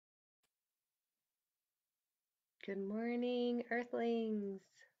Good morning, Earthlings.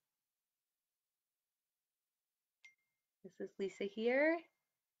 This is Lisa here,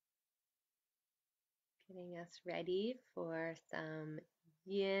 getting us ready for some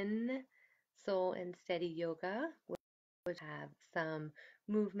yin, soul, and steady yoga. We'll have some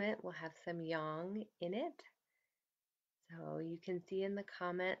movement, we'll have some yang in it. So you can see in the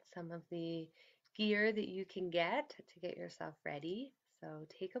comments some of the gear that you can get to get yourself ready. So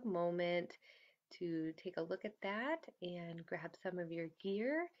take a moment to take a look at that and grab some of your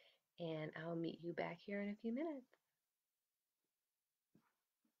gear, and I'll meet you back here in a few minutes.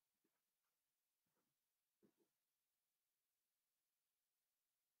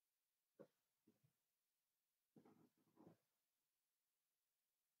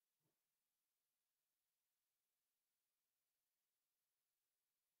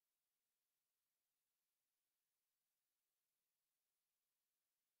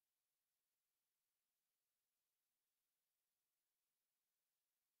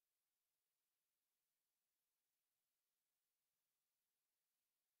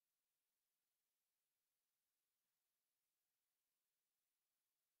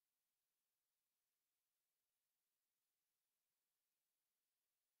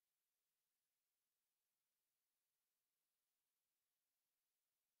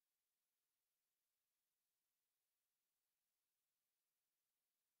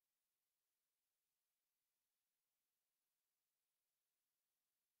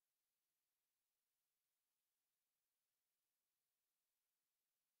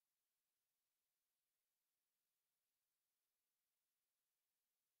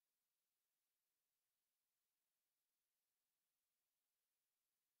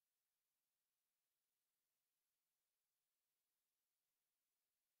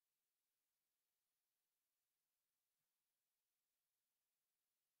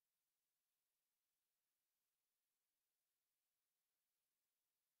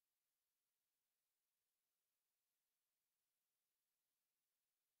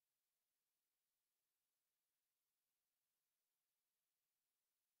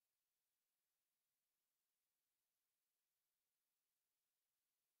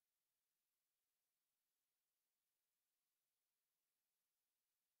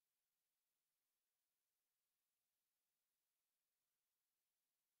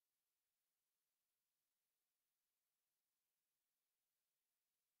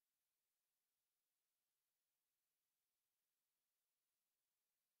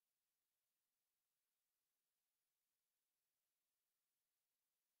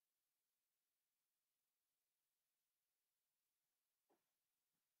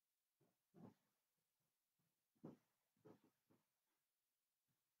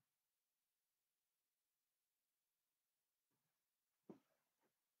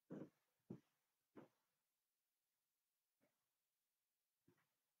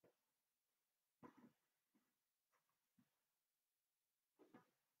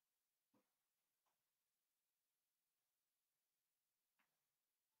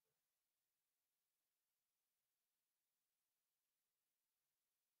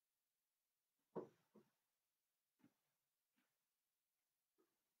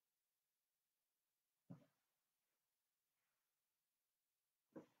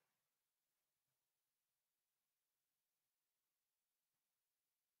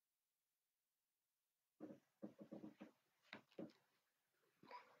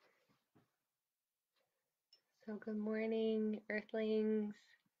 So good morning, Earthlings.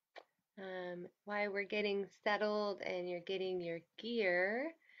 While we're getting settled and you're getting your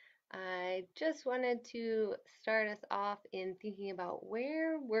gear, I just wanted to start us off in thinking about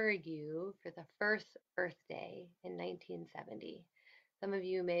where were you for the first Earth Day in 1970? Some of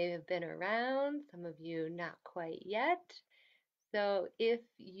you may have been around, some of you not quite yet. So if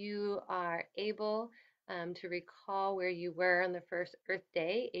you are able to recall where you were on the first Earth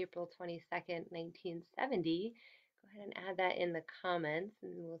Day, April 22nd, 1970, go ahead and add that in the comments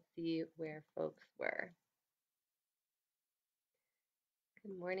and we'll see where folks were.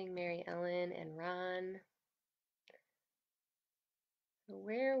 Good morning, Mary Ellen and Ron. So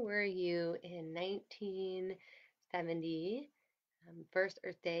where were you in 1970, first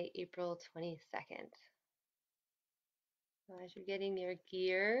Earth Day, April 22nd? So as you're getting your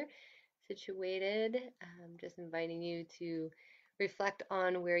gear situated, just inviting you to reflect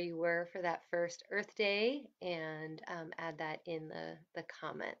on where you were for that first Earth Day and add that in the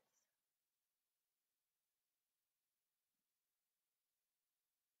comments.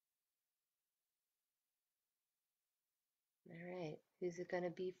 All right, who's it going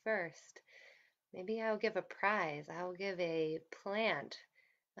to be first? Maybe I'll give a prize. I'll give a plant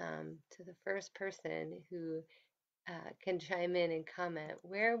to the first person who can chime in and comment.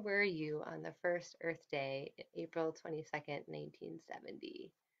 Where were you on the first Earth Day, April 22nd,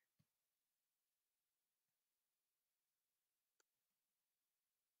 1970?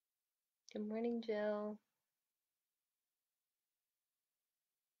 Good morning, Jill.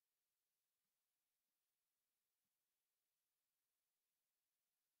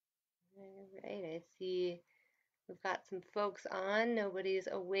 All right, I see we've got some folks on. Nobody's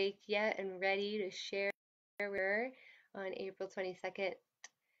awake yet and ready to share where we were on April 22nd,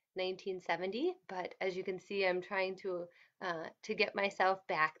 1970. But as you can see, I'm trying to get myself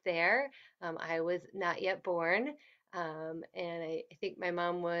back there. I was not yet born, and I think my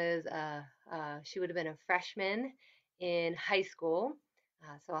mom was she would have been a freshman in high school.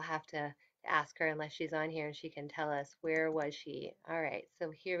 So I'll have to ask her unless she's on here and she can tell us where was she. All right,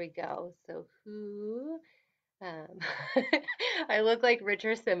 so here we go. So who um, I look like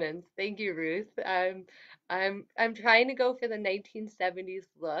Richard Simmons. Thank you, Ruth. I'm trying to go for the 1970s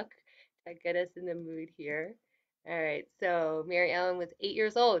look to get us in the mood here. All right, so Mary Ellen was 8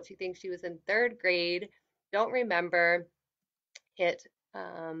 years old. She thinks she was in third grade. Don't remember it,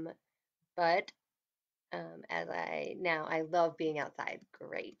 um, but as I love being outside.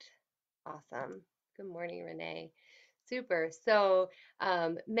 Great, awesome. Good morning, Renee. Super. So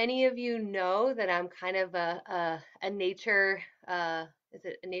many of you know that I'm kind of a nature, is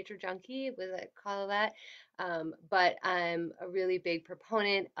it a nature junkie? Would I call that? But I'm a really big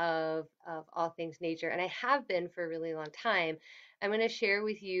proponent of all things nature, and I have been for a really long time. I'm going to share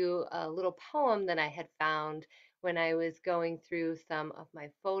with you a little poem that I had found when I was going through some of my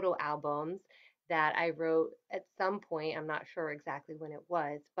photo albums that I wrote at some point. I'm not sure exactly when it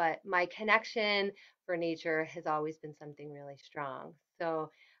was, but my connection for nature has always been something really strong. So,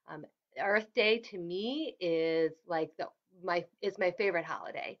 um, Earth Day to me is like my favorite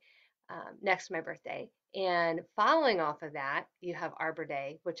holiday, next to my birthday. And following off of that, you have Arbor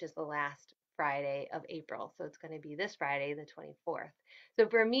Day, which is the last Friday of April. So it's going to be this Friday, the 24th. So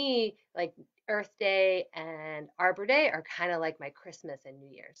for me, like Earth Day and Arbor Day are kind of like my Christmas and New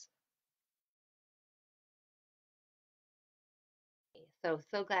Year's.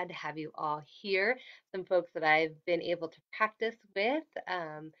 So glad to have you all here. Some folks that I've been able to practice with,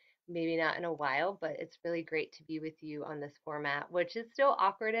 maybe not in a while, but it's really great to be with you on this format, which is still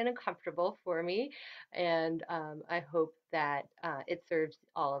awkward and uncomfortable for me. And I hope that it serves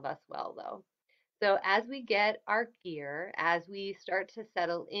all of us well, though. So, as we get our gear, as we start to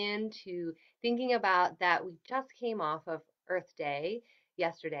settle into thinking about that, we just came off of Earth Day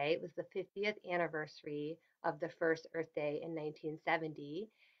yesterday. It was the 50th anniversary of the first Earth Day in 1970.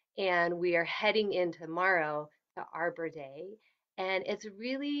 And we are heading in tomorrow to Arbor Day. And it's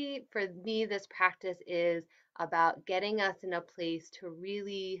really, for me, this practice is about getting us in a place to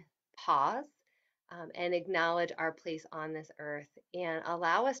really pause and acknowledge our place on this earth and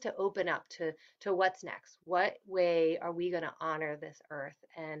allow us to open up to what's next. What way are we going to honor this earth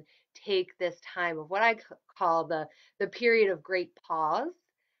and take this time of what I call the period of great pause?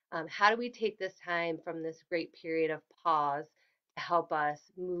 How do we take this time from this great period of pause to help us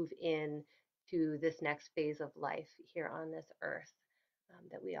move in to this next phase of life here on this earth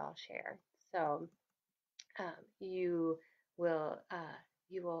that we all share? So you will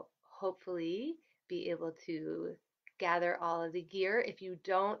hopefully be able to gather all of the gear. If you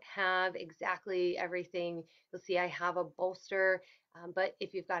don't have exactly everything, you'll see I have a bolster, but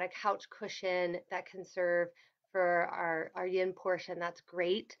if you've got a couch cushion that can serve for our yin portion, that's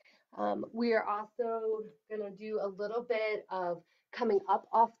great. We are also going to do a little bit of coming up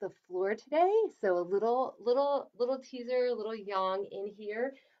off the floor today, so a little teaser, a little yang in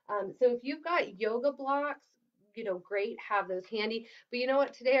here. So if you've got yoga blocks, great, have those handy. But you know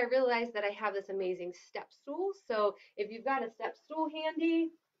what? Today I realized that I have this amazing step stool. So if you've got a step stool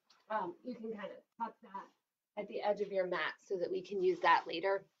handy, you can kind of tuck that at the edge of your mat so that we can use that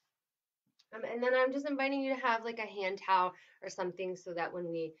later. And then I'm just inviting you to have like a hand towel or something so that when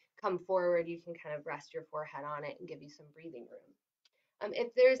we come forward, you can kind of rest your forehead on it and give you some breathing room.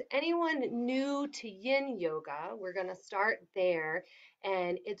 If there's anyone new to yin yoga, we're going to start there.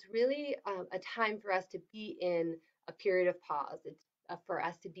 And it's really a time for us to be in a period of pause. It's for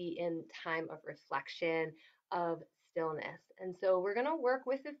us to be in time of reflection, of stillness. And so we're going to work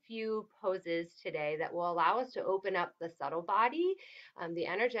with a few poses today that will allow us to open up the subtle body, the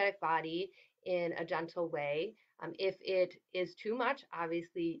energetic body in a gentle way. If it is too much,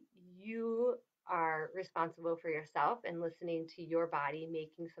 obviously you are responsible for yourself and listening to your body,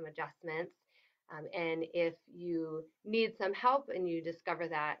 making some adjustments. And if you need some help and you discover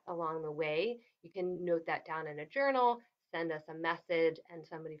that along the way, you can note that down in a journal, send us a message, and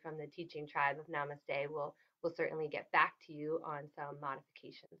somebody from the teaching tribe of Namaste will certainly get back to you on some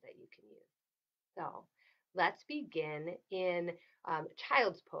modifications that you can use. So let's begin in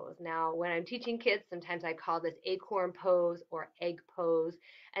child's pose. Now, when I'm teaching kids, sometimes I call this acorn pose or egg pose.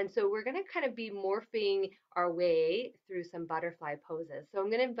 And so we're going to kind of be morphing our way through some butterfly poses. So I'm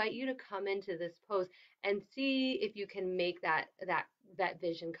going to invite you to come into this pose and see if you can make that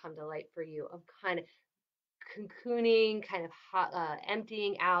vision come to light for you of kind of cocooning, kind of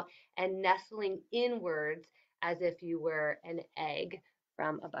emptying out and nestling inwards as if you were an egg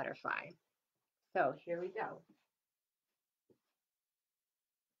from a butterfly. So here we go.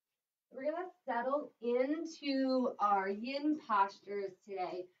 We're going to settle into our yin postures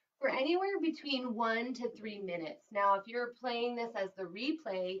today for anywhere between 1 to 3 minutes. Now, if you're playing this as the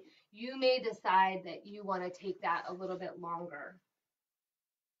replay, you may decide that you want to take that a little bit longer.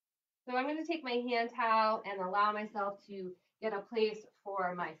 So I'm going to take my hand towel and allow myself to get a place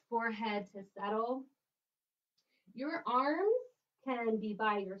for my forehead to settle. Your arms can be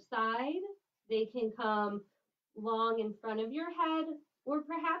by your side. They can come long in front of your head, or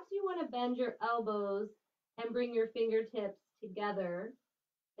perhaps you want to bend your elbows and bring your fingertips together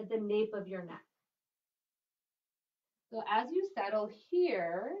at the nape of your neck. So as you settle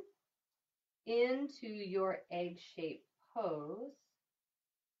here into your egg-shaped pose,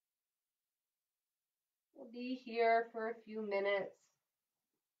 we'll be here for a few minutes.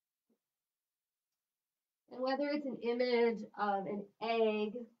 And whether it's an image of an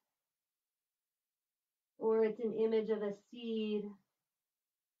egg or it's an image of a seed,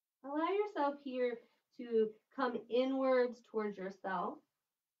 allow yourself here to come inwards towards yourself,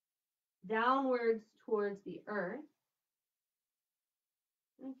 downwards towards the earth,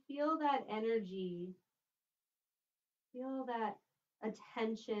 and feel that energy, feel that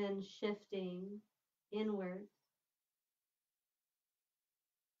attention shifting inwards.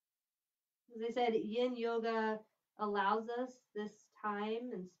 As I said, yin yoga allows us this time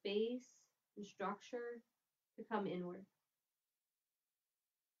and space and structure to come inward.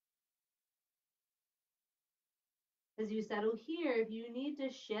 As you settle here, if you need to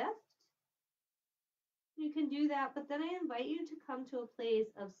shift, you can do that, but then I invite you to come to a place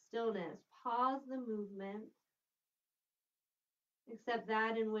of stillness. Pause the movement, except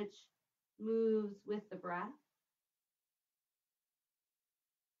that in which moves with the breath.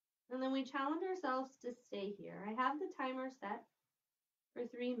 And then we challenge ourselves to stay here. I have the timer set for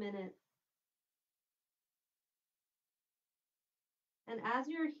 3 minutes. And as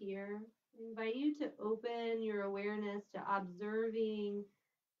you're here, I invite you to open your awareness to observing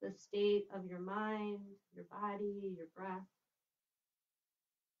the state of your mind, your body, your breath.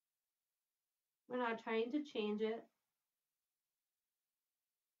 We're not trying to change it.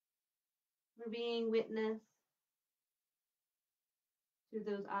 We're being witness to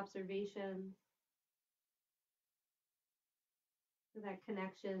those observations, to that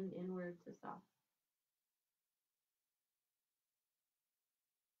connection inward to self.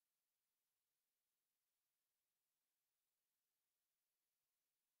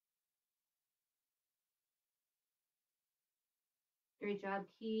 Great job.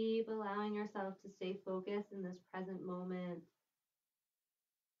 Keep allowing yourself to stay focused in this present moment.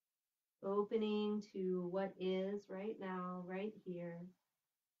 Opening to what is right now, right here.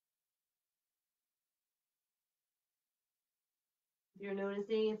 If you're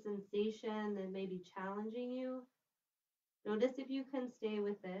noticing a sensation that may be challenging you, notice if you can stay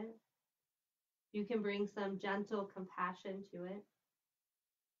with it. You can bring some gentle compassion to it.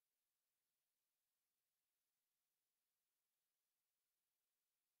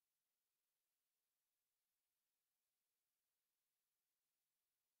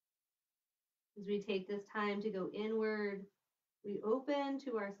 As we take this time to go inward, we open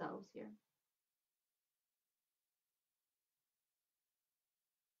to ourselves here.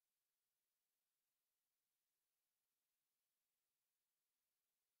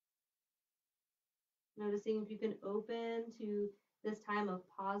 Noticing if you can open to this time of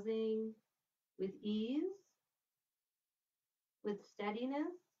pausing with ease, with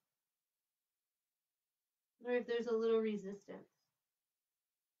steadiness, or if there's a little resistance.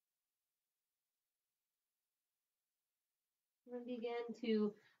 And begin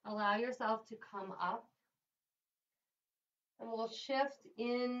to allow yourself to come up. And we'll shift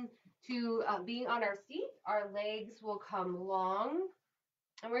into being on our seat. Our legs will come long.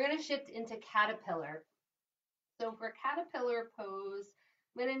 And we're going to shift into caterpillar. So for caterpillar pose,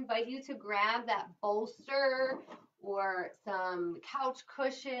 I'm going to invite you to grab that bolster or some couch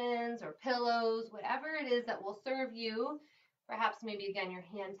cushions or pillows, whatever it is that will serve you. Perhaps maybe again your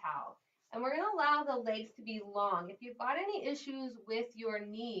hand towel. And we're going to allow the legs to be long. If you've got any issues with your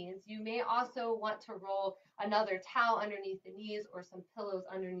knees, you may also want to roll another towel underneath the knees or some pillows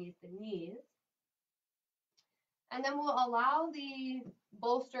underneath the knees. And then we'll allow the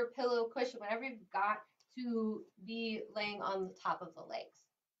bolster, pillow, cushion, whatever you've got, to be laying on the top of the legs.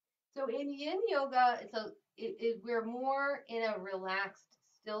 So in yin yoga, we're more in a relaxed,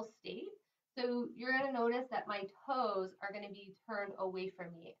 still state. So you're going to notice that my toes are going to be turned away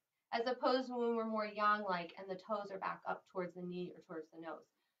from me, as opposed to when we're more yang like and the toes are back up towards the knee or towards the nose.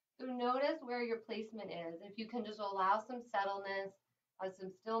 So notice where your placement is. If you can just allow some settledness,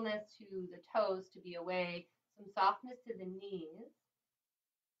 some stillness to the toes to be away, some softness to the knees.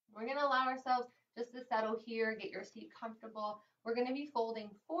 We're going to allow ourselves just to settle here, get your seat comfortable. We're going to be folding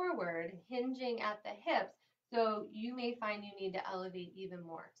forward, hinging at the hips, so you may find you need to elevate even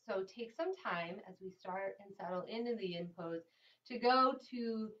more. So take some time as we start and settle into the yin pose to go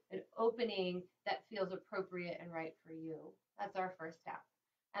to an opening that feels appropriate and right for you. That's our first step.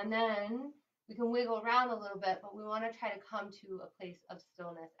 And then we can wiggle around a little bit, but we want to try to come to a place of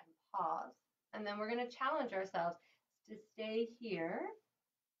stillness and pause. And then we're going to challenge ourselves to stay here.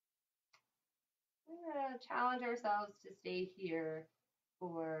 We're going to challenge ourselves to stay here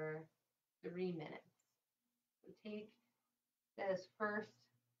for 3 minutes. So take this first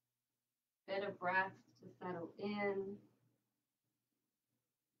bit of breath to settle in.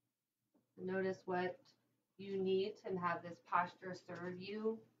 Notice what you need to have this posture serve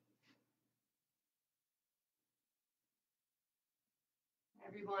you.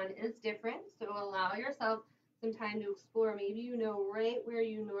 Everyone is different, so allow yourself some time to explore. Maybe you know right where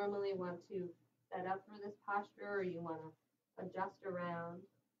you normally want to set up for this posture, or you want to adjust around.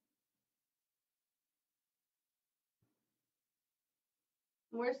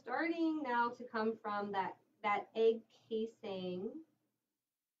 We're starting now to come from that egg casing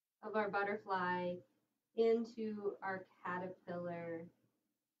of our butterfly into our caterpillar.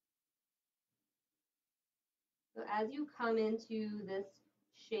 So as you come into this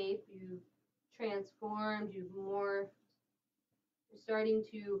shape, you've transformed, you've morphed, you're starting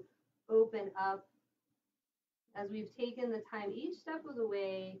to open up as we've taken the time each step of the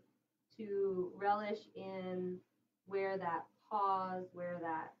way to relish in where that pause, where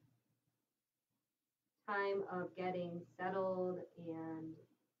that time of getting settled and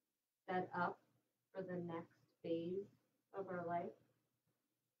set up for the next phase of our life.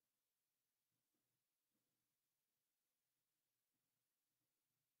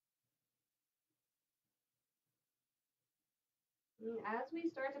 And as we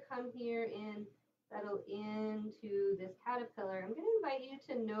start to come here and settle into this caterpillar, I'm going to invite you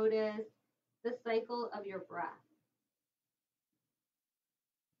to notice the cycle of your breath.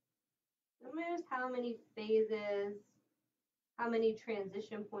 Notice how many phases, how many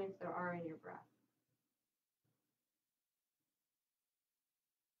transition points there are in your breath.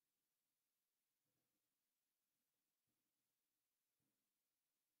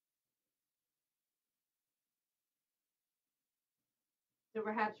 So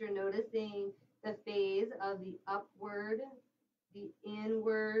perhaps you're noticing the phase of the upward, the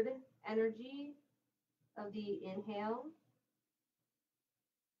inward energy of the inhale,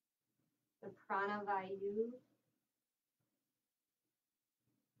 the pranavayu.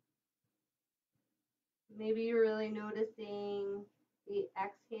 Maybe you're really noticing the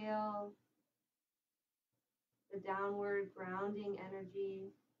exhale, the downward grounding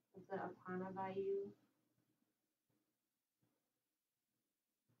energy of the apana-vayu.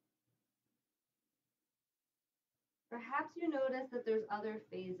 Perhaps you notice that there's other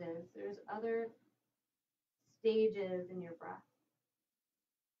phases, there's other stages in your breath.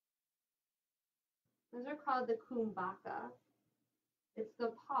 Those are called the kumbhaka. It's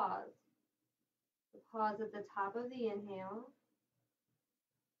the pause at the top of the inhale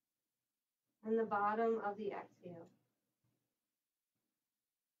and the bottom of the exhale.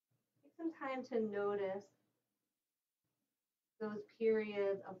 Take some time to notice those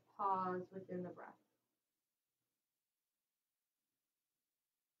periods of pause within the breath.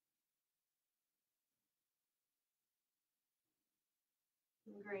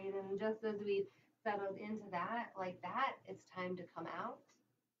 Great, and just as we've settled into that, like that, it's time to come out.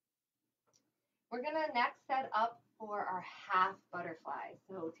 We're gonna next set up for our half butterfly.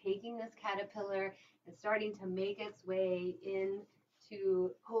 So taking this caterpillar and starting to make its way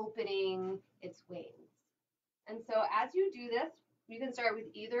into opening its wings. And so as you do this, you can start with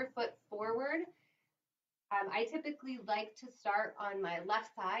either foot forward. I typically like to start on my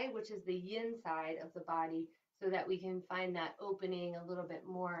left side, which is the yin side of the body, so that we can find that opening a little bit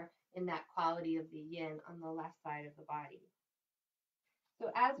more in that quality of the yin on the left side of the body. So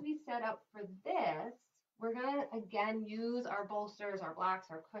as we set up for this, we're gonna again use our bolsters, our blocks,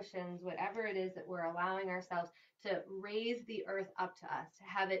 our cushions, whatever it is that we're allowing ourselves to raise the earth up to us, to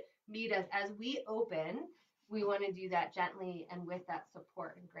have it meet us. As we open, we want to do that gently and with that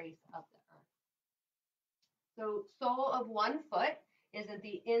support and grace of the earth. So sole of one foot is at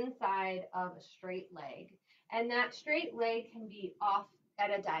the inside of a straight leg. And that straight leg can be off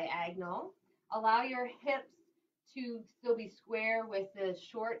at a diagonal. Allow your hips to still be square with the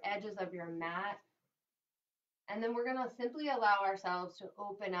short edges of your mat. And then we're going to simply allow ourselves to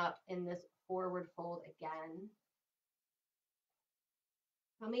open up in this forward fold again.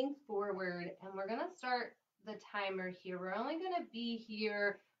 Coming forward, and we're going to start the timer here. We're only going to be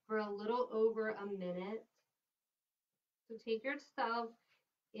here for a little over a minute. So take yourself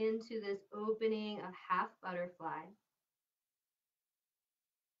into this opening of half butterfly.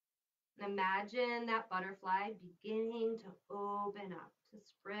 Imagine that butterfly beginning to open up, to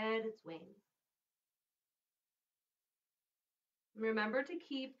spread its wings. Remember to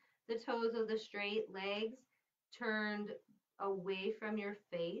keep the toes of the straight legs turned away from your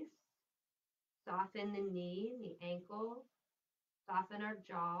face. Soften the knee, the ankle, soften our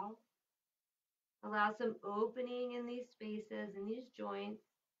jaw. Allow some opening in these spaces, in these joints.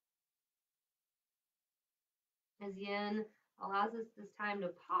 As Yin allows us this time to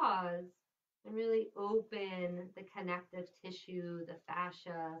pause and really open the connective tissue, the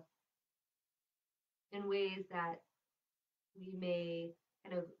fascia, in ways that we may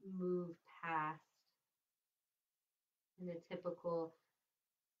kind of move past in the typical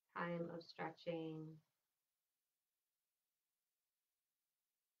time of stretching.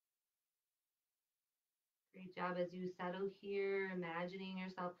 Great job as you settle here, imagining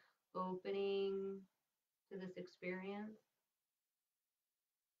yourself opening to this experience.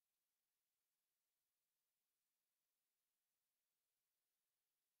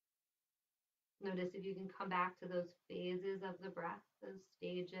 Notice if you can come back to those phases of the breath, those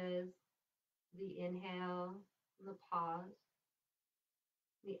stages, the inhale and the pause,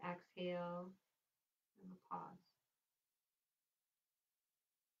 the exhale and the pause.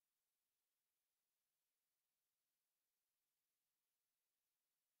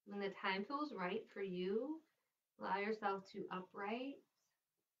 When the time feels right for you, allow yourself to upright.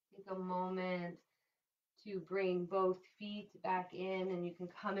 Take a moment to bring both feet back in, and you can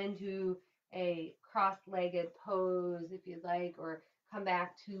come into a cross-legged pose if you'd like, or come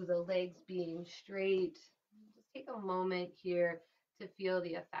back to the legs being straight. Just take a moment here to feel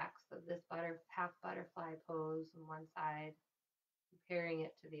the effects of this half butterfly pose on one side, comparing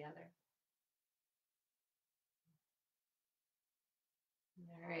it to the other.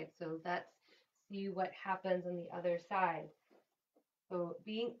 All right, so let's see what happens on the other side. So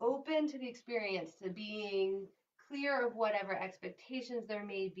being open to the experience, to being clear of whatever expectations there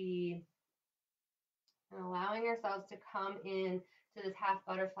may be, and allowing ourselves to come in to this half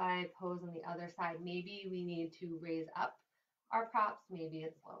butterfly pose on the other side. Maybe we need to raise up our props, maybe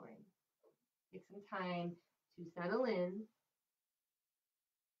it's lowering. Take some time to settle in.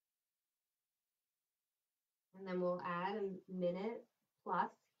 And then we'll add a minute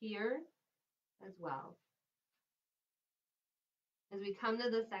plus here as well. As we come to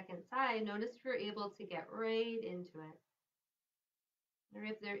the second side, notice if you're able to get right into it, or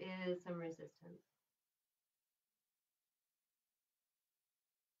if there is some resistance.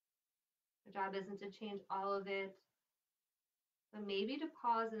 The job isn't to change all of it, but maybe to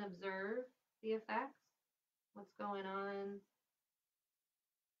pause and observe the effects, what's going on.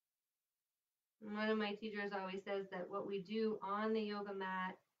 And one of my teachers always says that what we do on the yoga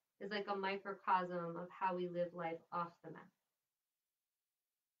mat is like a microcosm of how we live life off the mat.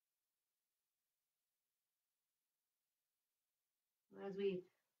 As we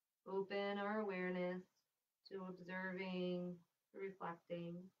open our awareness to observing, to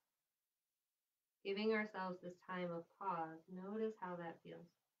reflecting, giving ourselves this time of pause, notice how that feels.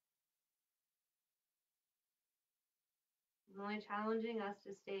 I'm only challenging us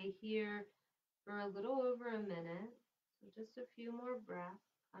to stay here for a little over a minute, so just a few more breaths,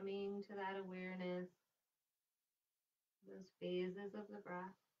 coming to that awareness, those phases of the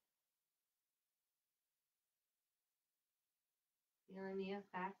breath. Feeling the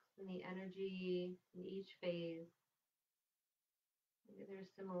effects and the energy in each phase. Maybe there's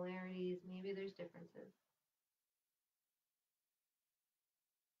similarities, maybe there's differences.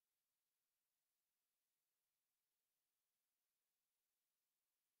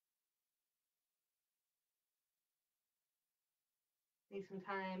 Take some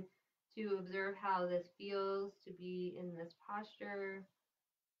time to observe how this feels to be in this posture.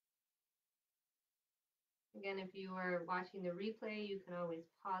 Again, if you are watching the replay, you can always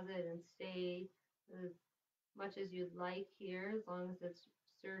pause it and stay as much as you'd like here, as long as it's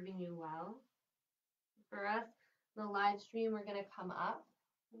serving you well. For us, the live stream, we're going to come up.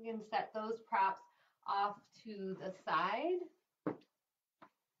 We're going to set those props off to the side.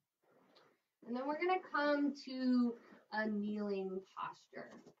 And then we're going to come to a kneeling posture.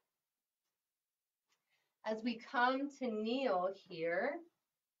 As we come to kneel here,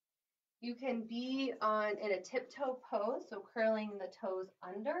 you can be in a tiptoe pose, so curling the toes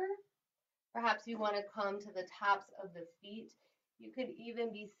under. Perhaps you want to come to the tops of the feet. You could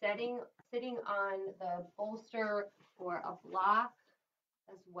even be sitting on the bolster or a block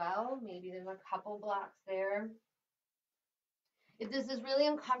as well. Maybe there's a couple blocks there. If this is really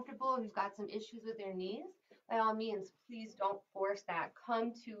uncomfortable, if you've got some issues with your knees, by all means, please don't force that.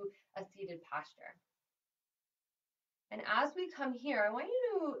 Come to a seated posture. And as we come here, I want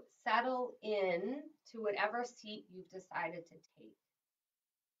you to settle in to whatever seat you've decided to take.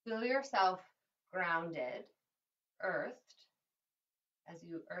 Feel yourself grounded, earthed, as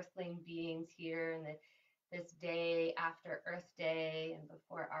you earthling beings here in this day after Earth Day and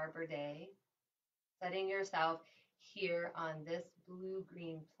before Arbor Day, setting yourself here on this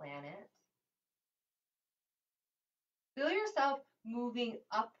blue-green planet. Feel yourself moving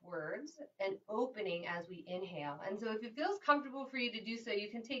upwards and opening as we inhale. And so if it feels comfortable for you to do so, you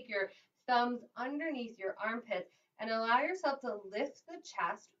can take your thumbs underneath your armpits and allow yourself to lift the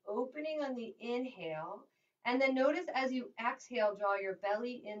chest, opening on the inhale. And then notice as you exhale, draw your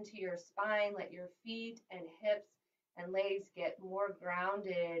belly into your spine, let your feet and hips and legs get more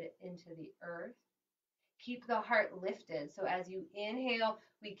grounded into the earth. Keep the heart lifted. So as you inhale,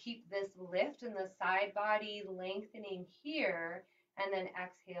 we keep this lift in the side body, lengthening here, and then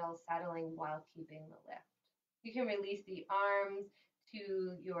exhale, settling while keeping the lift. You can release the arms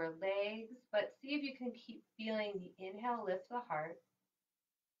to your legs, but see if you can keep feeling the inhale, lift the heart.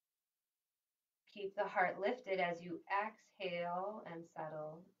 Keep the heart lifted as you exhale and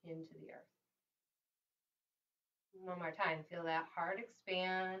settle into the earth. One more time, feel that heart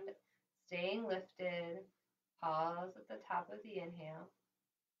expand, staying lifted. Pause at the top of the inhale.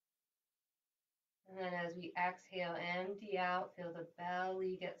 And then as we exhale, empty out, feel the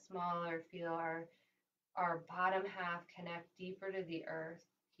belly get smaller, feel our bottom half connect deeper to the earth,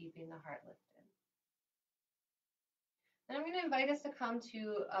 keeping the heart lifted. And I'm going to invite us to come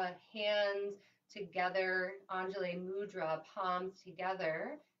to hands together, Anjali Mudra, palms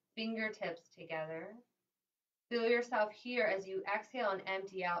together, fingertips together. Feel yourself here as you exhale and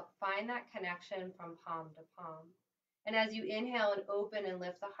empty out. Find that connection from palm to palm. And as you inhale and open and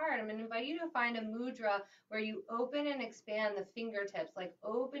lift the heart, I'm going to invite you to find a mudra where you open and expand the fingertips, like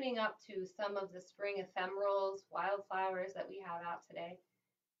opening up to some of the spring ephemerals, wildflowers that we have out today.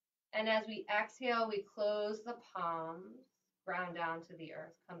 And as we exhale, we close the palms, ground down to the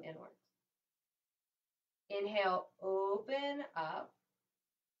earth, come inwards. Inhale, open up.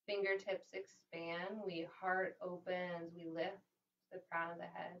 Fingertips expand, heart opens, we lift the crown of the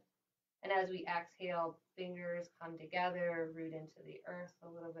head. And as we exhale, fingers come together, root into the earth a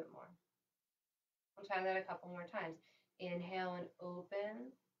little bit more. We'll try that a couple more times. Inhale and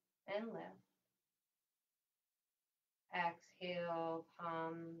open and lift. Exhale,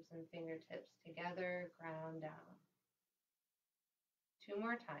 palms and fingertips together, ground down. 2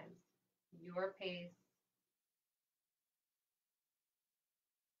 more times, your pace.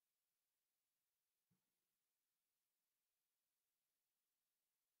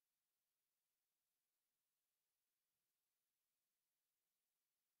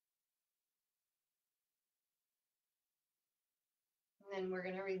 And then we're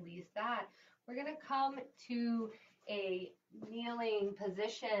going to release that. We're going to come to a kneeling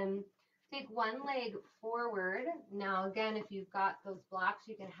position. Take one leg forward. Now, again, if you've got those blocks,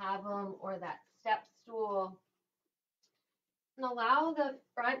 you can have them, or that step stool. And allow the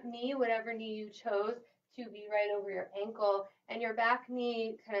front knee, whatever knee you chose, to be right over your ankle. And your back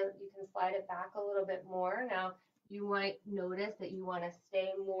knee, you can slide it back a little bit more. Now, you might notice that you want to stay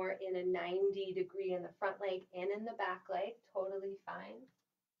more in a 90 degree in the front leg and in the back leg. Totally fine.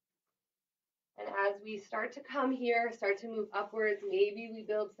 And as we start to come here, start to move upwards, maybe we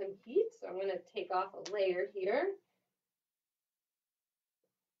build some heat. So I'm going to take off a layer here.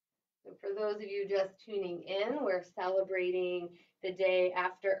 So for those of you just tuning in, we're celebrating the day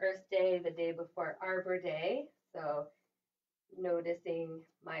after Earth Day, the day before Arbor Day. So noticing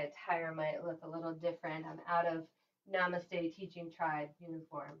my attire might look a little different. I'm out of Namaste Teaching Tribe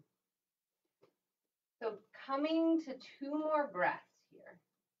uniform. So coming to 2 more breaths here.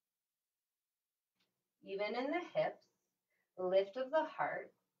 Even in the hips, lift of the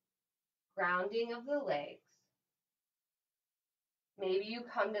heart, grounding of the legs. Maybe you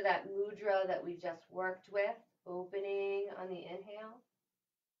come to that mudra that we just worked with, opening on the inhale,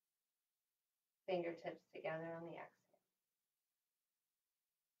 fingertips together on the exhale.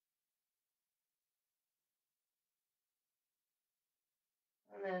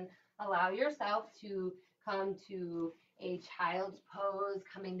 And then allow yourself to come to a child's pose,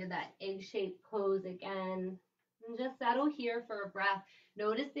 coming to that egg-shaped pose again. And just settle here for a breath,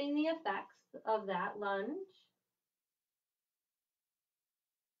 noticing the effects of that lunge.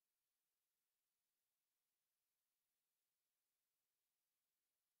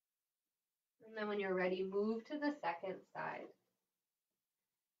 And then when you're ready, move to the second side.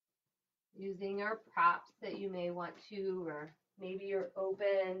 Using our props that you may want to, or maybe you're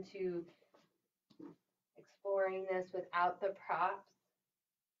open to exploring this without the props.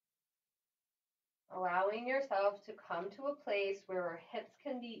 Allowing yourself to come to a place where our hips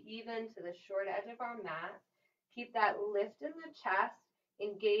can be even to the short edge of our mat. Keep that lift in the chest,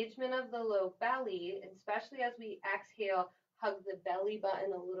 engagement of the low belly, especially as we exhale, hug the belly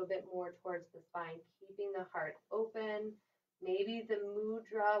button a little bit more towards the spine, keeping the heart open. Maybe the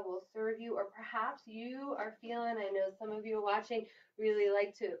mudra will serve you, or perhaps you are feeling, I know some of you watching really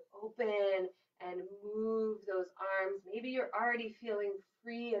like to open and move those arms. Maybe you're already feeling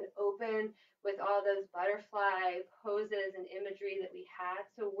free and open with all those butterfly poses and imagery that we had.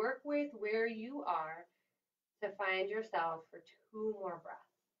 So work with where you are to find yourself for 2 more breaths.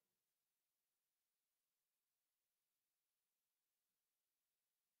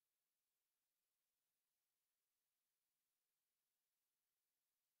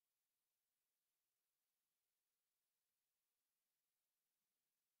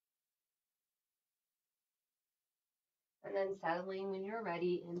 And then settling when you're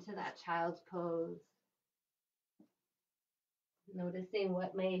ready into that child's pose. Noticing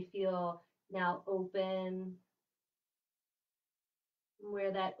what may feel now open,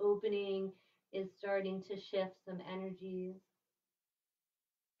 where that opening is starting to shift some energies.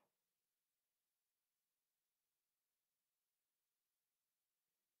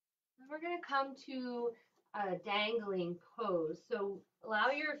 And we're going to come to a dangling pose. So allow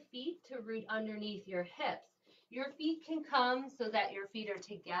your feet to root underneath your hips. Your feet can come so that your feet are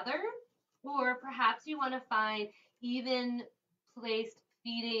together, or perhaps you want to find even placed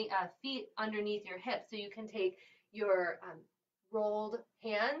feet underneath your hips. So you can take your rolled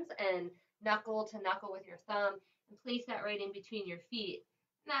hands and knuckle to knuckle with your thumb and place that right in between your feet.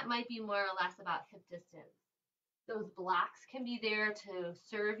 And that might be more or less about hip distance. Those blocks can be there to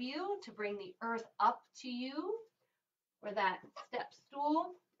serve you, to bring the earth up to you, or that step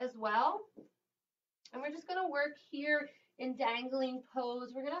stool as well. And we're just going to work here in dangling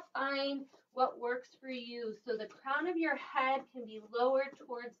pose. We're going to find what works for you. So the crown of your head can be lowered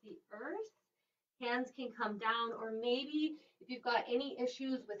towards the earth. Hands can come down, or maybe if you've got any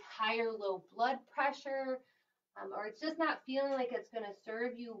issues with high or low blood pressure, or it's just not feeling like it's going to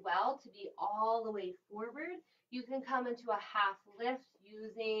serve you well to be all the way forward, you can come into a half lift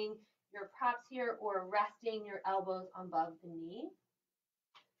using your props here or resting your elbows above the knee.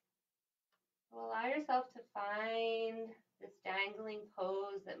 So allow yourself to find this dangling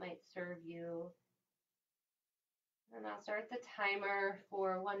pose that might serve you. And I'll start the timer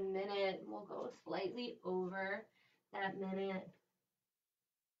for 1 minute. We'll go slightly over that minute.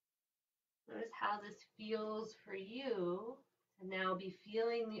 Notice how this feels for you to now be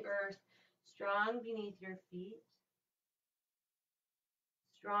feeling the earth strong beneath your feet,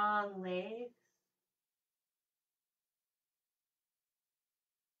 strong legs,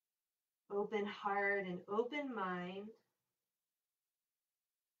 open heart and open mind.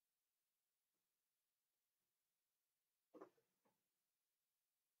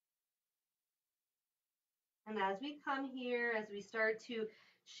 And as we come here, as we start to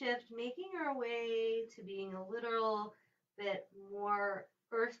shift, making our way to being a little bit more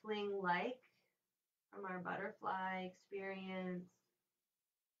earthling-like from our butterfly experience,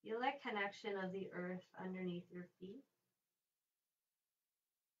 feel that connection of the earth underneath your feet.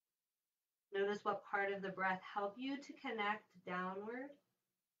 Notice what part of the breath help you to connect downward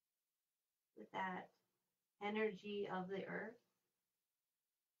with that energy of the earth.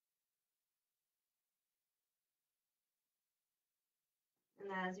 And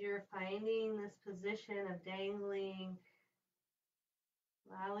as you're finding this position of dangling,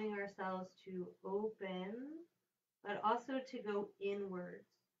 allowing ourselves to open, but also to go inwards.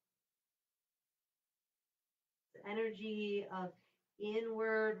 The energy of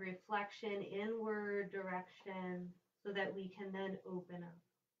inward reflection, inward direction, so that we can then open up.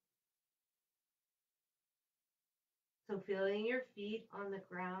 So feeling your feet on the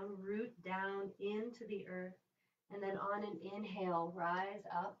ground, root down into the earth, and then on an inhale, rise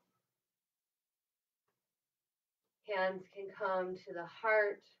up. Hands can come to the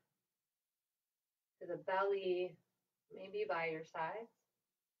heart, to the belly, maybe by your sides.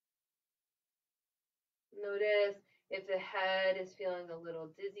 Notice if the head is feeling a little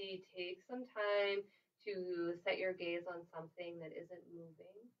dizzy, take some time to set your gaze on something that isn't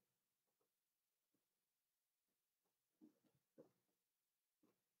moving.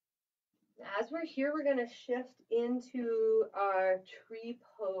 As we're here, we're going to shift into our tree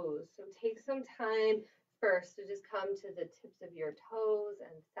pose. So take some time first to just come to the tips of your toes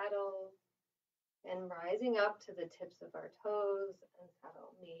and settle. And rising up to the tips of our toes and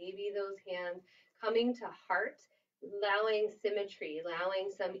settle. Maybe those hands coming to heart, allowing symmetry, allowing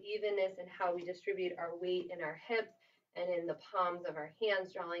some evenness in how we distribute our weight in our hips and in the palms of our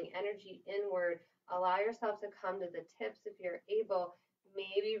hands, drawing energy inward. Allow yourself to come to the tips if you're able.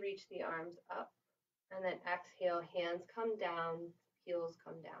 Maybe reach the arms up, and then exhale, hands come down, heels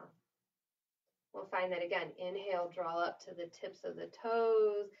come down. We'll find that again, inhale, draw up to the tips of the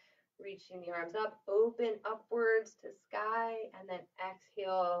toes, reaching the arms up, open upwards to sky, and then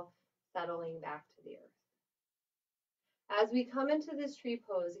exhale, settling back to the earth. As we come into this tree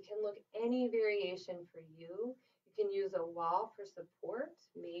pose, it can look any variation for you. You can use a wall for support.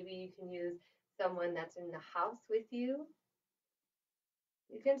 Maybe you can use someone that's in the house with you.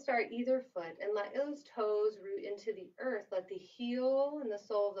 You can start either foot and let those toes root into the earth. Let the heel and the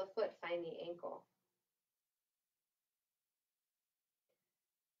sole of the foot find the ankle.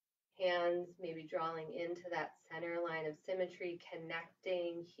 Hands maybe drawing into that center line of symmetry,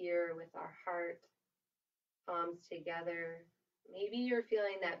 connecting here with our heart, palms together. Maybe you're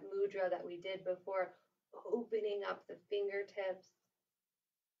feeling that mudra that we did before, opening up the fingertips.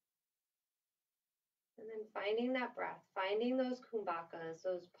 And then finding that breath, finding those kumbhakas,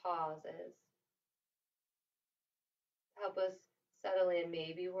 those pauses. Help us settle in.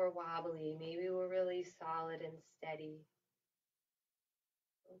 Maybe we're wobbly, maybe we're really solid and steady.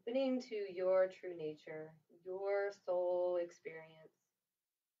 Opening to your true nature, your soul experience.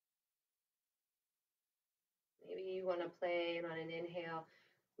 Maybe you want to play, and on an inhale,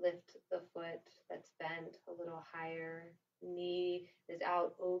 lift the foot that's bent a little higher. Knee is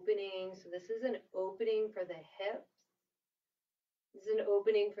out, opening. So this is an opening for the hips. This is an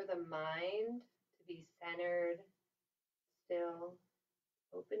opening for the mind to be centered, still.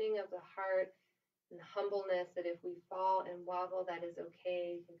 Opening of the heart and the humbleness that if we fall and wobble, that is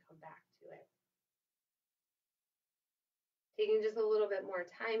okay. You can come back to it. Taking just a little bit more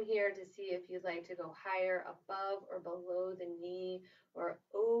time here to see if you'd like to go higher, above or below the knee, or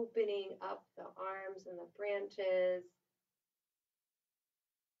opening up the arms and the branches.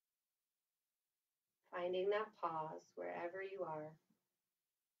 Finding that pause wherever you are.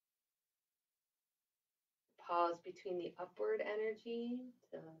 Pause between the upward energy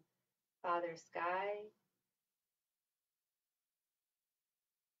to Father Sky.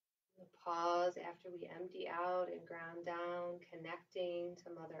 The pause after we empty out and ground down, connecting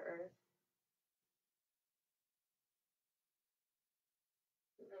to Mother Earth.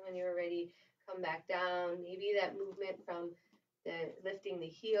 And then when you're ready, come back down. Maybe that movement from the lifting the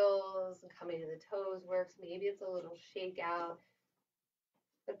heels and coming to the toes works. Maybe it's a little shake out.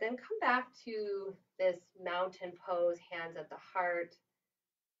 But then come back to this mountain pose, hands at the heart.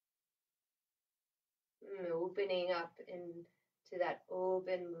 Opening up into that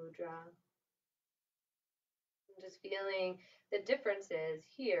open mudra. And just feeling the differences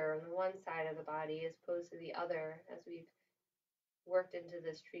here on the one side of the body as opposed to the other as we've worked into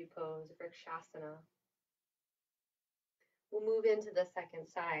this tree pose, Vrikshasana. We'll move into the second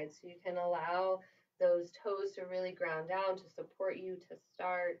side, so you can allow those toes to really ground down to support you to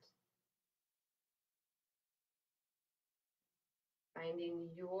start. Finding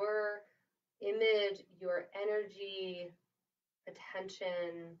your image, your energy,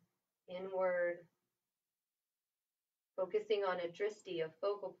 attention inward. Focusing on a drishti, a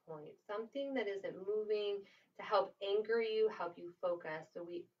focal point, something that isn't moving to help anchor you, help you focus. So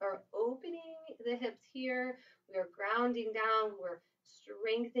we are opening the hips here, we are grounding down, we're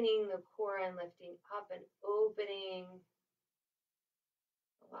strengthening the core and lifting up and opening.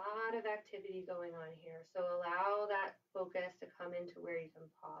 A lot of activity going on here. So allow that focus to come into where you can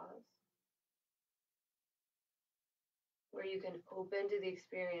pause, where you can open to the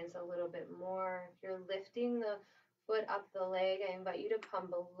experience a little bit more. If you're lifting the foot up the leg, I invite you to come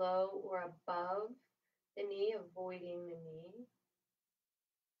below or above the knee, avoiding the knee.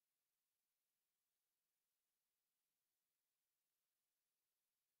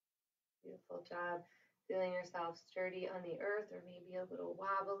 Beautiful job. feeling yourself sturdy on the earth or maybe a little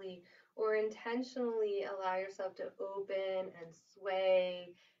wobbly, or intentionally allow yourself to open and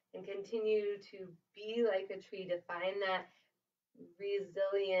sway and continue to be like a tree, to find that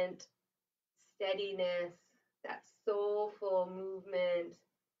resilient steadiness, that soulful movement,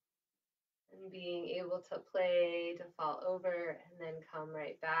 and being able to play, to fall over, and then come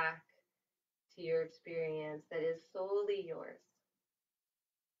right back to your experience that is solely yours.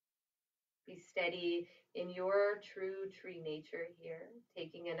 Be steady in your true tree nature here,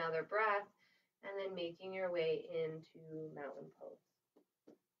 taking another breath and then making your way into mountain pose.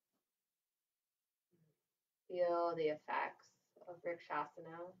 Feel the effects of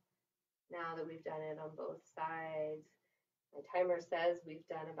Vrikshasana now that we've done it on both sides. My timer says we've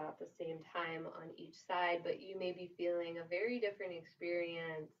done about the same time on each side, but you may be feeling a very different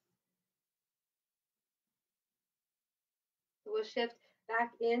experience. So we'll shift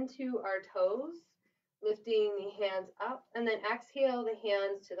back into our toes, lifting the hands up, and then exhale the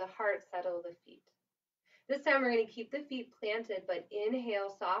hands to the heart, settle the feet. This time we're going to keep the feet planted, but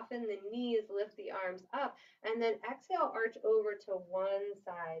inhale, soften the knees, lift the arms up, and then exhale, arch over to one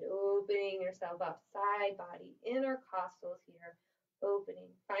side, opening yourself up, side body, intercostals here, opening.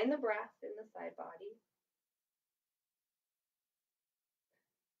 Find the breath in the side body.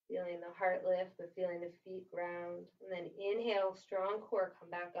 Feeling the heart lift, but feeling the feet ground. And then inhale, strong core, come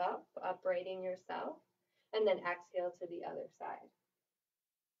back up, uprighting yourself, and then exhale to the other side.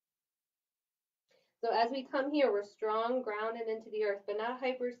 So as we come here, we're strong, grounded into the earth, but not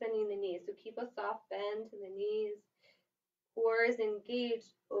hyperextending the knees. So keep a soft bend to the knees. Core is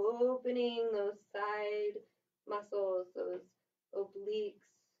engaged, opening those side muscles, those obliques.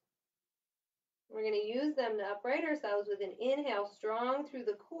 We're going to use them to upright ourselves with an inhale, strong through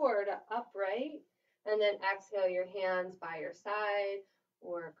the core to upright, and then exhale your hands by your side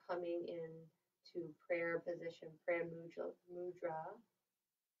or coming into prayer position, prayer mudra.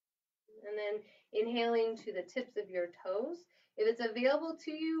 And then inhaling to the tips of your toes. If it's available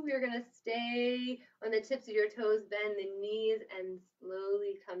to you, we're going to stay on the tips of your toes, bend the knees, and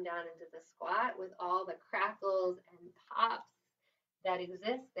slowly come down into the squat with all the crackles and pops that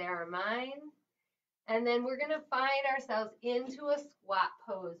exist. They are mine. And then we're going to find ourselves into a squat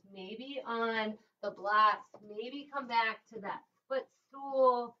pose, maybe on the blocks, maybe come back to that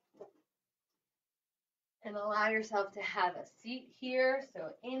footstool and allow yourself to have a seat here. So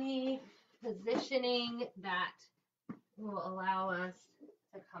any positioning that will allow us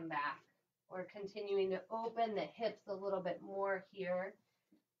to come back. We're continuing to open the hips a little bit more here,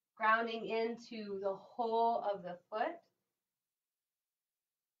 grounding into the whole of the foot.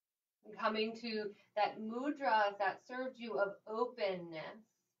 And coming to that mudra that served you of openness.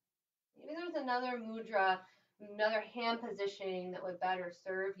 Maybe there's another mudra, another hand positioning that would better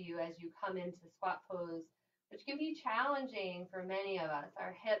serve you as you come into squat pose, which can be challenging for many of us.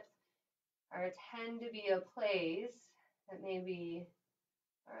 Our hips tend to be a place that maybe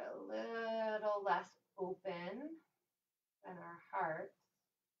are a little less open than our hearts.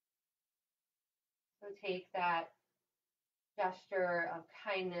 So take that gesture of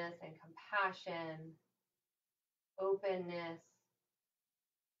kindness and compassion, openness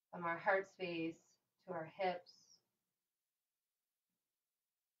from our heart space to our hips,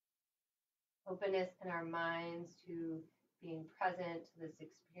 openness in our minds to being present to this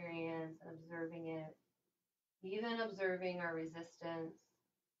experience and observing it, even observing our resistance.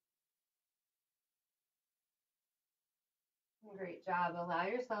 Great job. Allow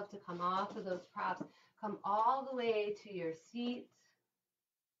yourself to come off of those props, come all the way to your seat.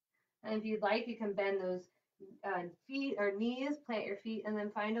 And if you'd like, you can bend those feet or knees, plant your feet, and then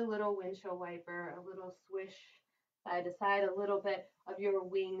find a little windshield wiper, a little swish side to side, a little bit of your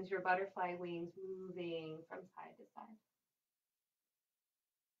wings, your butterfly wings moving from side to side.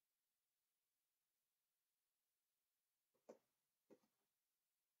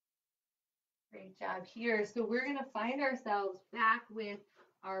 Great job here. So we're going to find ourselves back with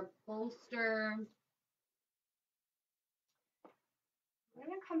our bolster. We're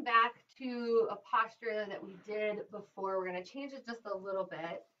going to come back to a posture that we did before. We're going to change it just a little bit.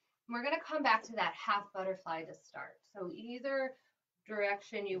 And we're going to come back to that half butterfly to start. So either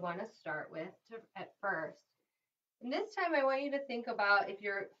direction you want to start with at first. And this time I want you to think about, if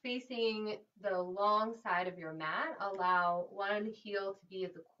you're facing the long side of your mat, allow one heel to be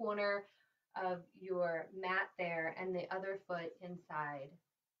at the corner of your mat there and the other foot inside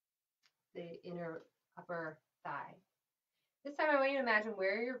the inner upper thigh. This time I want you to imagine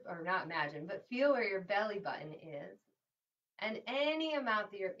where your, or not imagine, but feel where your belly button is. And any amount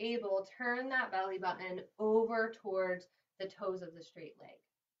that you're able, turn that belly button over towards the toes of the straight leg.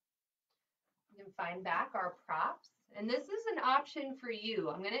 You can find back our props. And this is an option for you.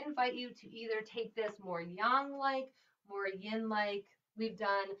 I'm going to invite you to either take this more yang-like, more yin-like. We've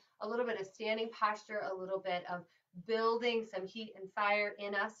done a little bit of standing posture, a little bit of building some heat and fire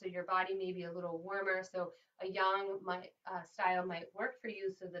in us so your body may be a little warmer. So a yang style might work for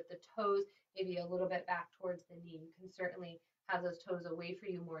you so that the toes may be a little bit back towards the knee. You can certainly have those toes away for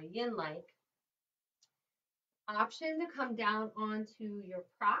you more yin-like. Option to come down onto your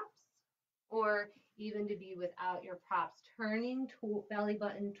props or even to be without your props, turning to belly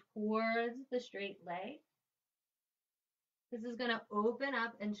button towards the straight leg. This is going to open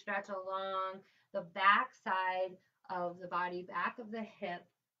up and stretch along the back side of the body, back of the hip,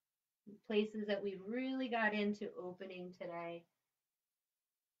 places that we really got into opening today.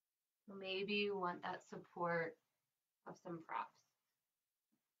 So maybe you want that support of some props.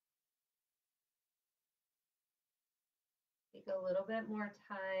 Take a little bit more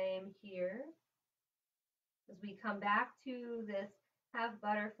time here as we come back to this half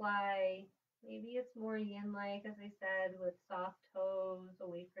butterfly. Maybe it's more yin-like, as I said, with soft toes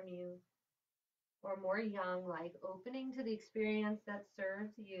away from you, or more yang-like, opening to the experience that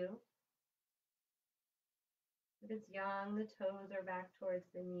serves you. If it's yang, the toes are back towards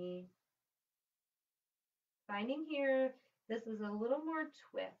the knee. Finding here, this is a little more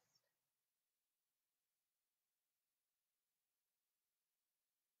twist.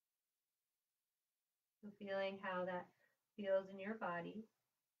 So feeling how that feels in your body.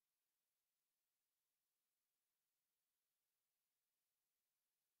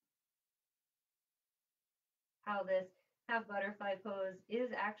 How this half butterfly pose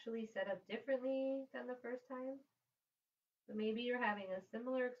is actually set up differently than the first time. So maybe you're having a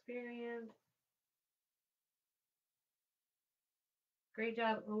similar experience. Great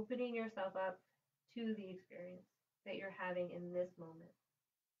job opening yourself up to the experience that you're having in this moment.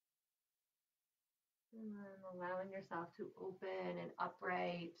 And then allowing yourself to open and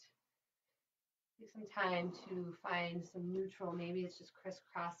upright. Take some time to find some neutral. Maybe it's just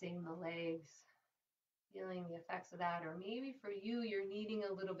crisscrossing the legs, feeling the effects of that. Or maybe for you, you're needing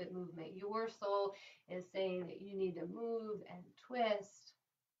a little bit movement. Your soul is saying that you need to move and twist.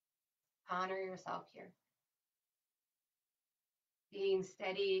 Honor yourself here. Being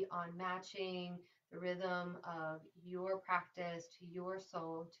steady on matching the rhythm of your practice to your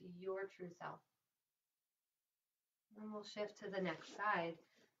soul, to your true self. And we'll shift to the next side.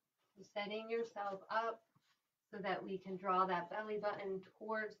 So setting yourself up so that we can draw that belly button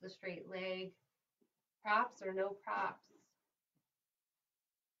towards the straight leg. Props or no props.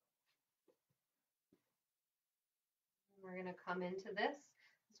 We're going to come into this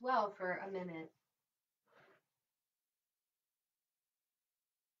as well for a minute.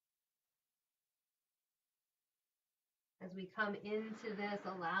 As we come into this,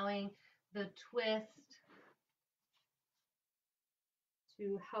 allowing the twist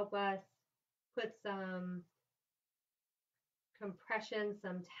to help us put some compression,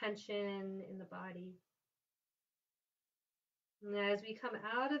 some tension in the body. And as we come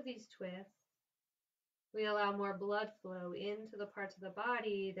out of these twists, we allow more blood flow into the parts of the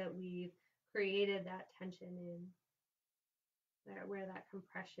body that we've created that tension in, where that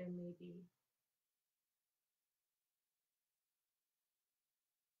compression may be.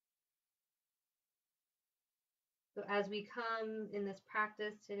 So as we come in this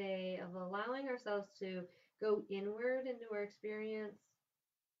practice today of allowing ourselves to go inward into our experience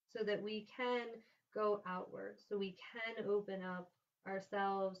so that we can go outward, so we can open up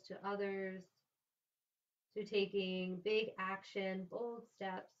ourselves to others, to taking big action, bold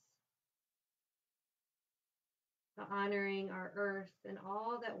steps, to honoring our earth and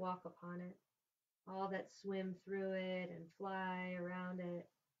all that walk upon it, all that swim through it and fly around it.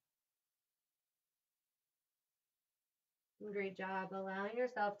 Great job allowing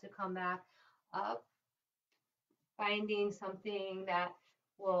yourself to come back up, finding something that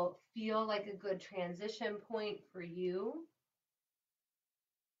will feel like a good transition point for you.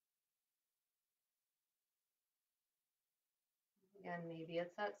 Again, maybe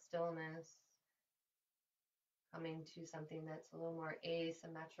it's that stillness, coming to something that's a little more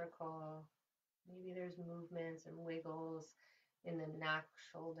asymmetrical. Maybe there's movements and wiggles in the neck,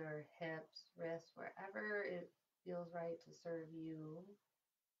 shoulder, hips, wrists, wherever it feels right to serve you.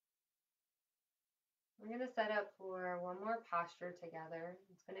 We're going to set up for one more posture together.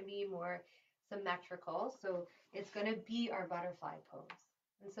 It's going to be more symmetrical. So it's going to be our butterfly pose.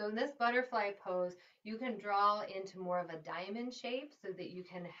 And so in this butterfly pose, you can draw into more of a diamond shape so that you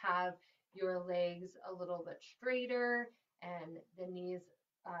can have your legs a little bit straighter and the knees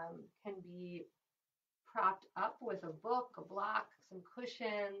can be propped up with a book, a block, some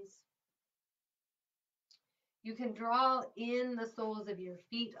cushions. You can draw in the soles of your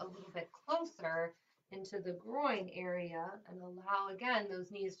feet a little bit closer into the groin area and allow, again,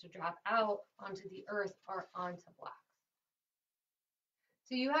 those knees to drop out onto the earth or onto blocks.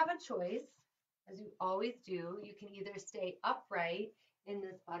 So you have a choice, as you always do. You can either stay upright in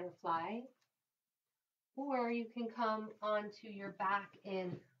this butterfly, or you can come onto your back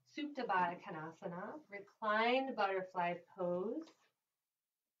in Supta Baddha Konasana, reclined butterfly pose,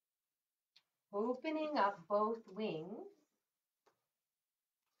 opening up both wings.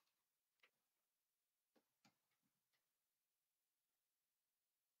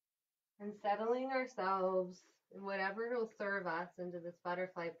 And settling ourselves in whatever will serve us into this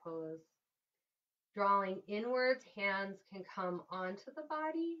butterfly pose. Drawing inwards, hands can come onto the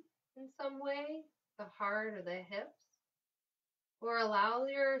body in some way, the heart or the hips, or allow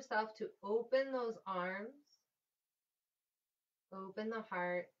yourself to open those arms, open the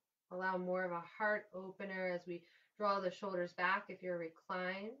heart, allow more of a heart opener as we draw the shoulders back if you're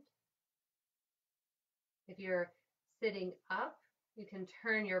reclined. If you're sitting up, you can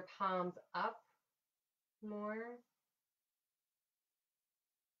turn your palms up more.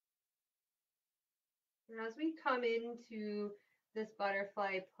 And as we come into this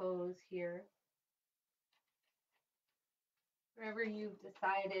butterfly pose here, wherever you've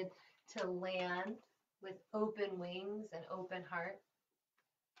decided to land with open wings and open heart,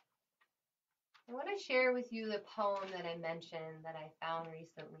 I want to share with you the poem that I mentioned that I found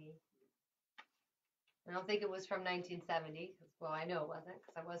recently. I don't think it was from 1970, because, well, I know it wasn't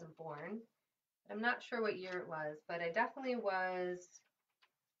because I wasn't born. I'm not sure what year it was, but I definitely was,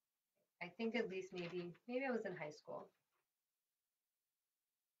 I think at least maybe I was in high school.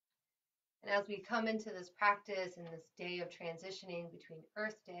 And as we come into this practice and this day of transitioning between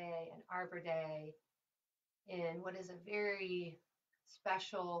Earth Day and Arbor Day, in what is a very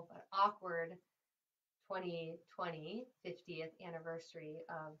special but awkward 2020 50th anniversary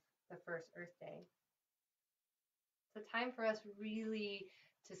of the first Earth Day, it's a time for us really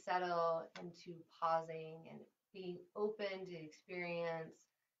to settle into pausing and being open to the experience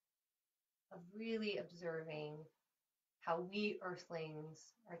of really observing how we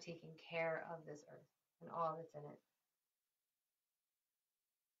earthlings are taking care of this earth and all that's in it.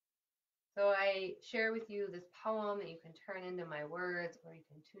 So I share with you this poem that you can turn into my words or you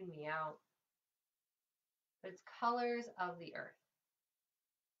can tune me out. But it's colors of the earth.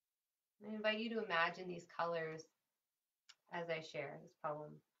 I invite you to imagine these colors as I share this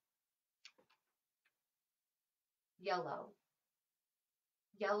poem. Yellow.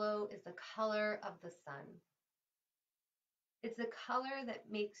 Yellow is the color of the sun. It's the color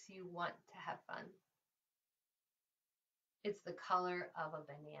that makes you want to have fun. It's the color of a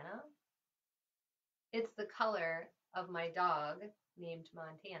banana. It's the color of my dog named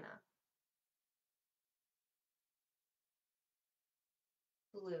Montana.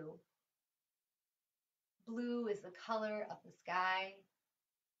 Blue. Blue is the color of the sky.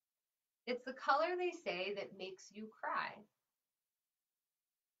 It's the color, they say, that makes you cry.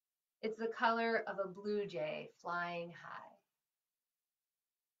 It's the color of a blue jay flying high.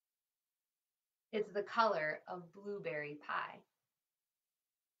 It's the color of blueberry pie.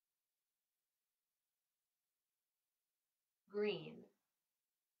 Green.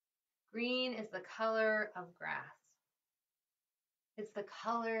 Green is the color of grass. It's the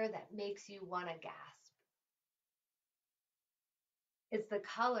color that makes you want to gasp. It's the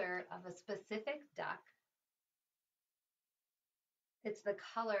color of a specific duck. It's the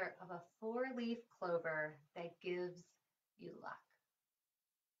color of a four-leaf clover that gives you luck.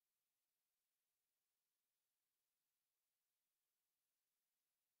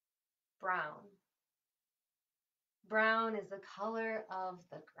 Brown. Brown is the color of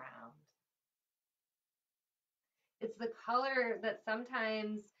the ground. It's the color that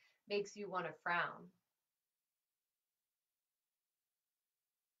sometimes makes you want to frown.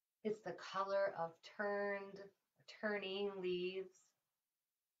 It's the color of turning leaves.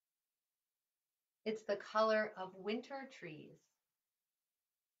 It's the color of winter trees.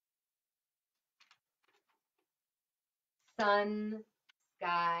 Sun,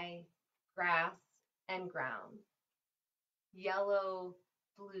 sky, grass, and ground. Yellow,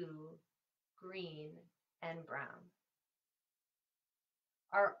 blue, green, and brown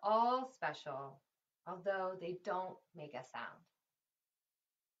are all special, although they don't make a sound.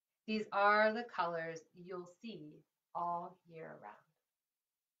 These are the colors you'll see all year round.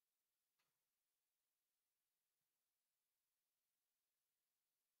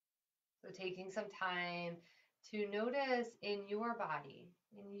 So taking some time to notice in your body,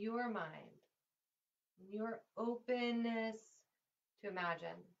 in your mind, in your openness to imagine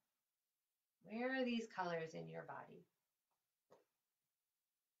Where are these colors in your body?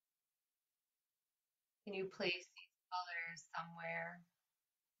 Can you place these colors somewhere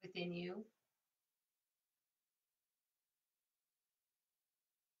within you?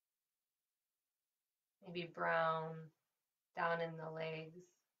 Maybe brown down in the legs,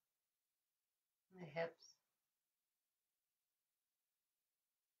 the hips.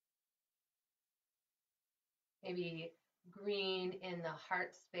 Maybe green in the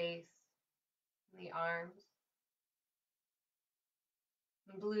heart space, in the arms.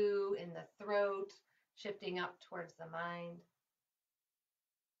 Blue in the throat, shifting up towards the mind.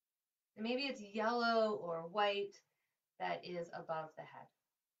 And maybe it's yellow or white that is above the head.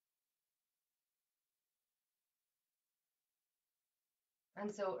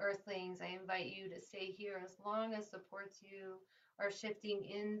 And so, Earthlings, I invite you to stay here as long as supports you, or shifting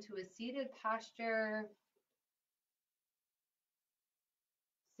into a seated posture,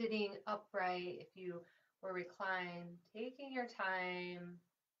 sitting upright if you were reclined, taking your time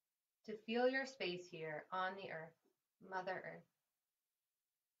to feel your space here on the earth, Mother Earth.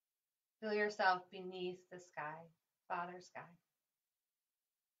 Feel yourself beneath the sky, Father Sky.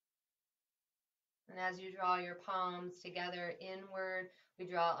 And as you draw your palms together inward, we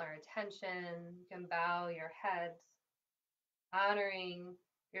draw our attention. You can bow your heads, honoring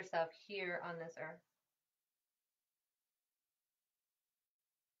yourself here on this earth.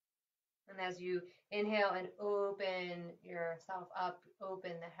 And as you inhale and open yourself up,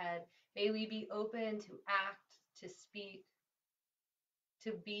 open the head, may we be open to act, to speak,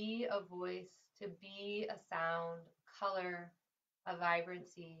 to be a voice, to be a sound, color, a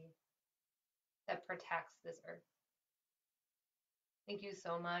vibrancy that protects this earth. Thank you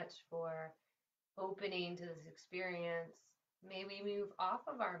so much for opening to this experience. May we move off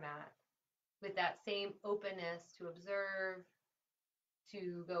of our mat with that same openness to observe,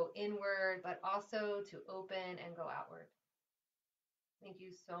 to go inward, but also to open and go outward. Thank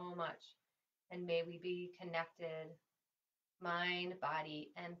you so much. And may we be connected, mind,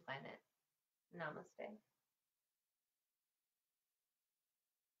 body, and planet. Namaste.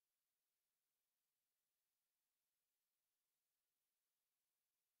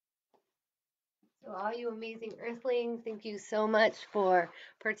 So all you amazing Earthlings, thank you so much for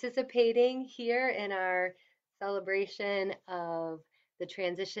participating here in our celebration of the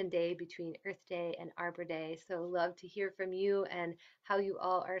transition day between Earth Day and Arbor Day. So love to hear from you and how you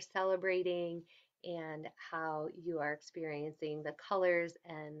all are celebrating and how you are experiencing the colors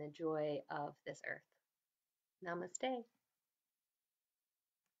and the joy of this earth. Namaste.